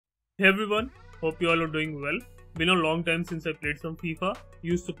Hey everyone, hope you all are doing well. Been a long time since I played some FIFA.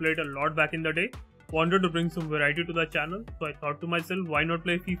 Used to play it a lot back in the day. Wanted to bring some variety to the channel, so I thought to myself, why not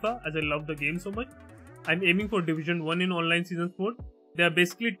play FIFA as I love the game so much. I'm aiming for Division 1 in online seasons mode. There are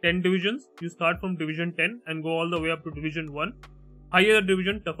basically 10 divisions. You start from Division 10 and go all the way up to Division 1. Higher the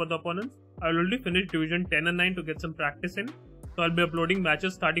division, tougher the opponents. I already finished Division 10 and 9 to get some practice in. So I'll be uploading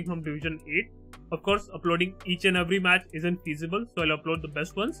matches starting from Division 8. Of course, uploading each and every match isn't feasible, so I'll upload the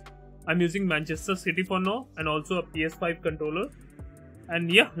best ones. I'm using Manchester City for now and also a PS5 controller.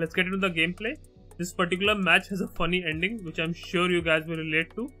 And yeah, let's get into the gameplay. This particular match has a funny ending, which I'm sure you guys will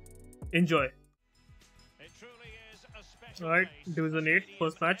relate to. Enjoy. Alright, Division 8,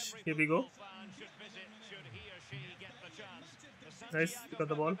 first match. Here we go. Nice, got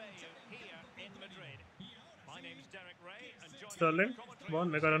the ball. Sterling, come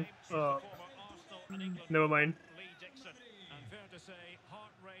on, make a run. Never mind.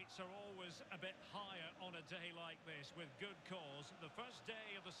 Heart rates are always a bit higher on a day like this with good cause. The first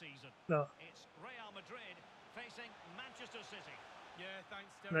day of the season. No. It's Real Madrid facing Manchester City. Yeah,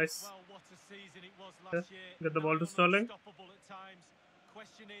 thanks, Derek. Nice. Well, what a season it was last year. Get the ball to Sterling. Unstoppable at times.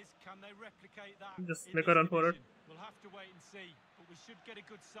 Question is, can they replicate that? Just make a run for it. We'll have to wait and see, but we should get a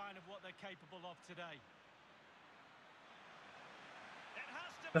good sign of what they're capable of today. It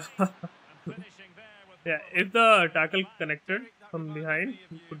has to be. And finishing there with Yeah, if the tackle connected from behind,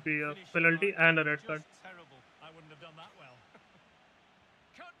 it could be a penalty and a red card. terrible. I wouldn't have done that well.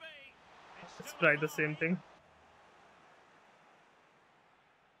 Could be. Let's try the same thing.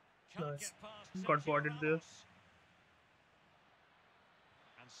 Nice. Got bodied there.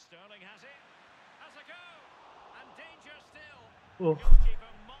 And Sterling has it. Has a go. And danger still. Oh,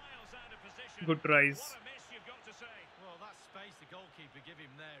 Goalkeeper miles out of position. good tries. What a miss, you've got to say. Well, that space the goalkeeper give him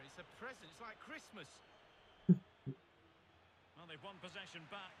there, it's a present. It's like Christmas. Well, they've won possession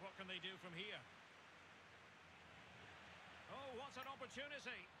back. What can they do from here? Oh, what an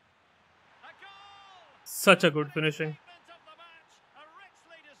opportunity. A goal! Such a good finishing. Statement of the match. A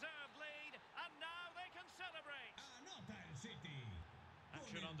richly deserved lead. And now they can celebrate.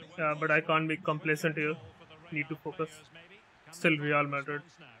 Action underway. Yeah, but I can't be complacent here. Need to focus. Still Real Madrid.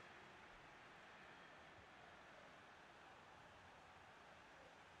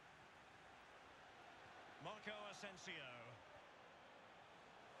 Marco Asensio.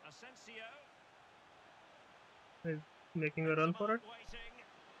 Asensio. He's making a run for it. Waiting.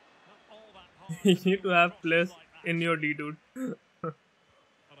 Not all that hard. You need to have players in your D, dude. But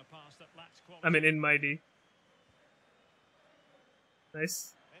a pass that lacks quality. I mean, in my D.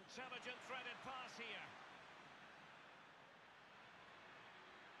 Nice. Intelligent threaded pass here.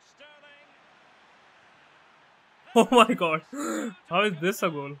 Sterling. Oh my god. How is this a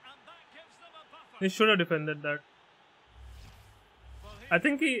goal? And that gives them a buffer. He should have defended that. I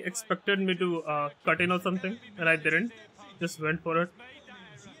think he expected me to cut in or something, and I didn't. Just went for it. Made that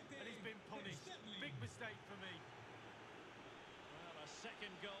error, and he's been punished. Big mistake for me. Well, a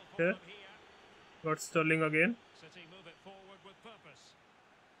second goal for Okay. them here. Got Sterling again. City move it forward with purpose.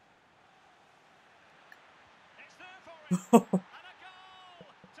 It's there for him. And a goal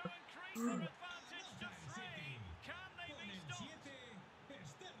to increase their advantage to 3. Can they be stopped?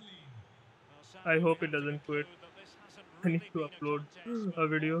 Well, I hope it doesn't quit. that this hasn't I need really to been upload contest. a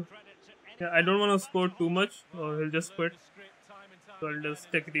video. Credit to any Yeah, I don't want to score too much, or he'll just quit. Script time and time So I'll again, just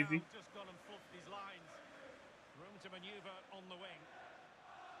and take he's it easy. now just gone and fluffed his lines. room to manoeuvre on the wing.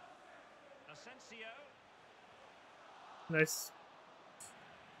 Asensio. Nice.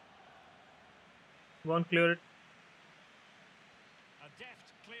 One clear it. A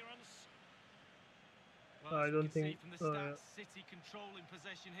deft clearance. Well, I as you don't can see think, from the stats, City controlling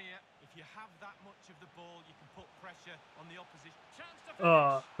possession here. If you have that much of the ball, you can put pressure on the opposition. Chance to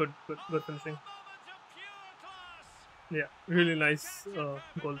finish. Good finishing. A moment of pure class. Yeah, really nice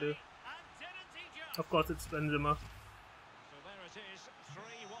goal there. And didn't he just? Of course, it's Benzema. So there it is.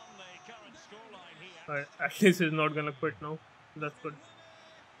 3-1 the current scoreline here. Alright, at least he's not gonna quit now. That's good.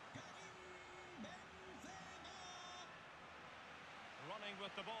 Running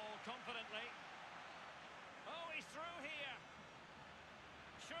with the ball confidently. Oh, he's through here.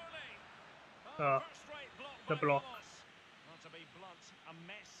 Surely. Oh, first-rate block the by block. Ramos. Well, to be blunt, a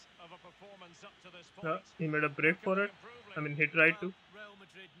mess of a performance up to this point. He made a break for it. I mean, he tried to. Real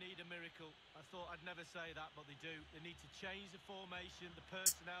Madrid need a miracle. I thought I'd never say that, but they do. They need to change the formation, the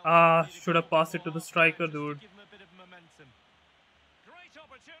personnel. They need a Should have goal passed it to the ball, striker, just to dude. give them a bit of momentum. Great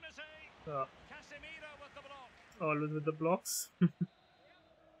opportunity. Casemiro with the block. Always with the blocks. But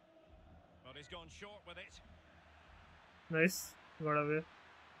he's gone short with it. Nice. Got away.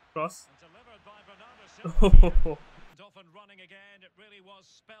 Cross. And delivered by Bernardo Silva. Oh, off and running again. It really was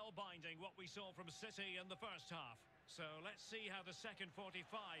spellbinding what we saw from City in the first half. So let's see how the second 45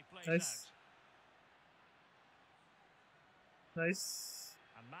 plays Nice. out. Nice.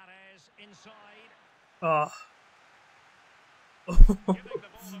 And Mahrez inside. Ah. Giving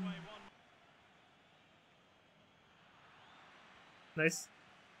the ball away one. Nice.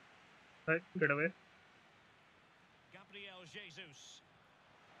 Right, get away. Gabriel Jesus.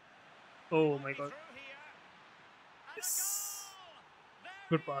 Oh my god. Through here. And Yes. a goal! There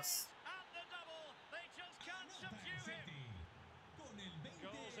Good it pass. is, and the double. They just can't subdue him.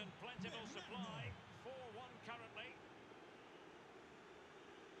 Goals in plentiful supply. 4-1 currently.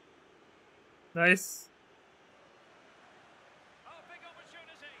 Nice. Oh, big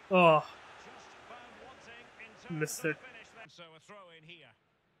opportunity. Oh, Just found wanting in terms missed of it. the finish. So a throw in here.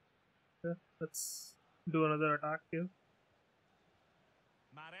 Yeah, let's do another attack here.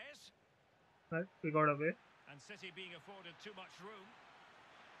 Mahrez. Right, we got away. And City being afforded too much room.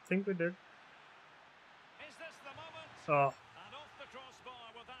 I think we did. Is this the moment? Oh, And off the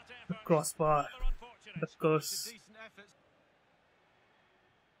crossbar with that the effort. crossbar. Rather unfortunate. The It's a curse. decent effort.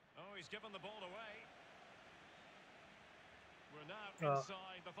 Oh, he's given the ball away. We're now Ah.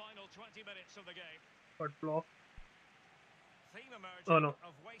 inside the final 20 minutes of the game. Got blocked. Theme emerging Oh, no.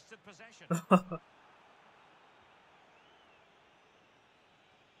 of wasted possession.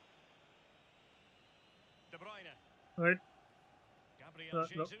 De Bruyne. Right. Gabriel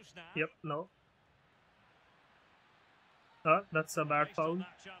No. Jesus now. Yep, no. Ah, that's a bad Based on foul.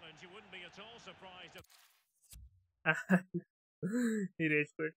 that challenge, you wouldn't be at all surprised if He rage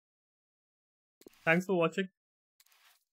quit. Thanks for watching.